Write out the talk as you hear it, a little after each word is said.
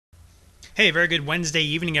Hey, very good Wednesday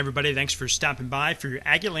evening, everybody. Thanks for stopping by for your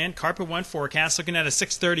Aggieland Carpet One forecast. Looking at a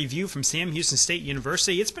 6:30 view from Sam Houston State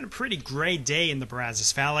University. It's been a pretty gray day in the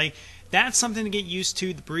Brazos Valley. That's something to get used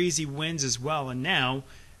to, the breezy winds as well, and now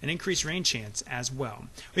an increased rain chance as well.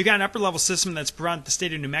 We've got an upper-level system that's brought the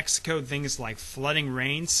state of New Mexico things like flooding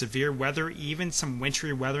rain, severe weather, even some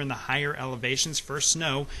wintry weather in the higher elevations. First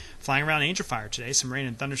snow flying around Angel Fire today, some rain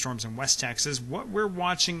and thunderstorms in West Texas. What we're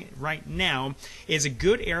watching right now is a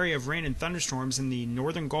good area of rain and thunderstorms in the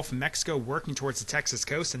northern Gulf of Mexico working towards the Texas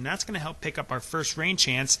coast, and that's going to help pick up our first rain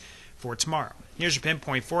chance for tomorrow. Here's your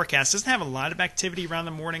pinpoint forecast. Doesn't have a lot of activity around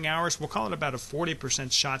the morning hours. We'll call it about a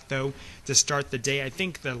 40% shot, though, to start the day. I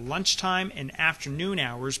think the lunchtime and afternoon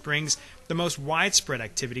hours brings the most widespread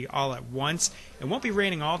activity all at once. It won't be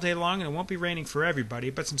raining all day long, and it won't be raining for everybody,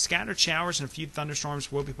 but some scattered showers and a few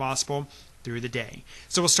thunderstorms will be possible through the day.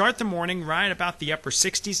 So we'll start the morning right about the upper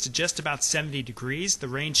 60s to just about 70 degrees. The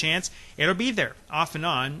rain chance, it'll be there off and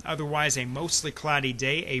on. Otherwise, a mostly cloudy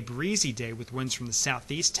day, a breezy day with winds from the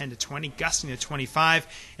southeast, 10 to 20, gusting to 25,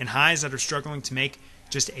 and highs that are struggling to make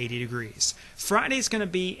just 80 degrees. Friday's going to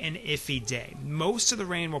be an iffy day. Most of the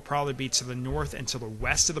rain will probably be to the north and to the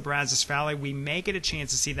west of the Brazos Valley. We may get a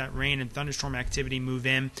chance to see that rain and thunderstorm activity move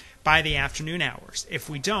in by the afternoon hours. If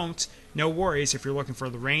we don't, no worries. If you're looking for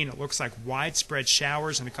the rain, it looks like widespread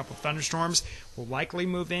showers and a couple thunderstorms will likely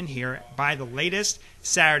move in here by the latest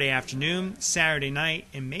Saturday afternoon, Saturday night,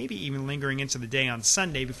 and maybe even lingering into the day on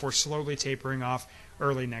Sunday before slowly tapering off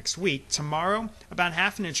early next week. Tomorrow, about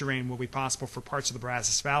half an inch of rain will be possible for parts of the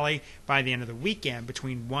Brazos Valley. By the end of the weekend,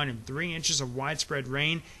 between 1 and 3 inches of widespread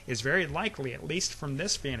rain is very likely, at least from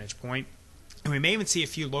this vantage point. And we may even see a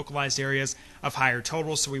few localized areas of higher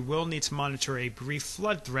totals, so we will need to monitor a brief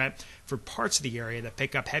flood threat for parts of the area that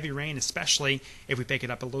pick up heavy rain, especially if we pick it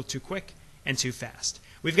up a little too quick and too fast.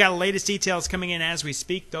 We've got the latest details coming in as we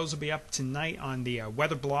speak. Those will be up tonight on the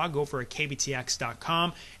weather blog over at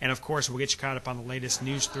kbtx.com. And, of course, we'll get you caught up on the latest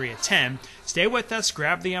News 3 at 10. Stay with us,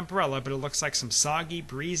 grab the umbrella, but it looks like some soggy,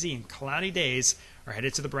 breezy, and cloudy days are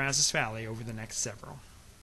headed to the Brazos Valley over the next several.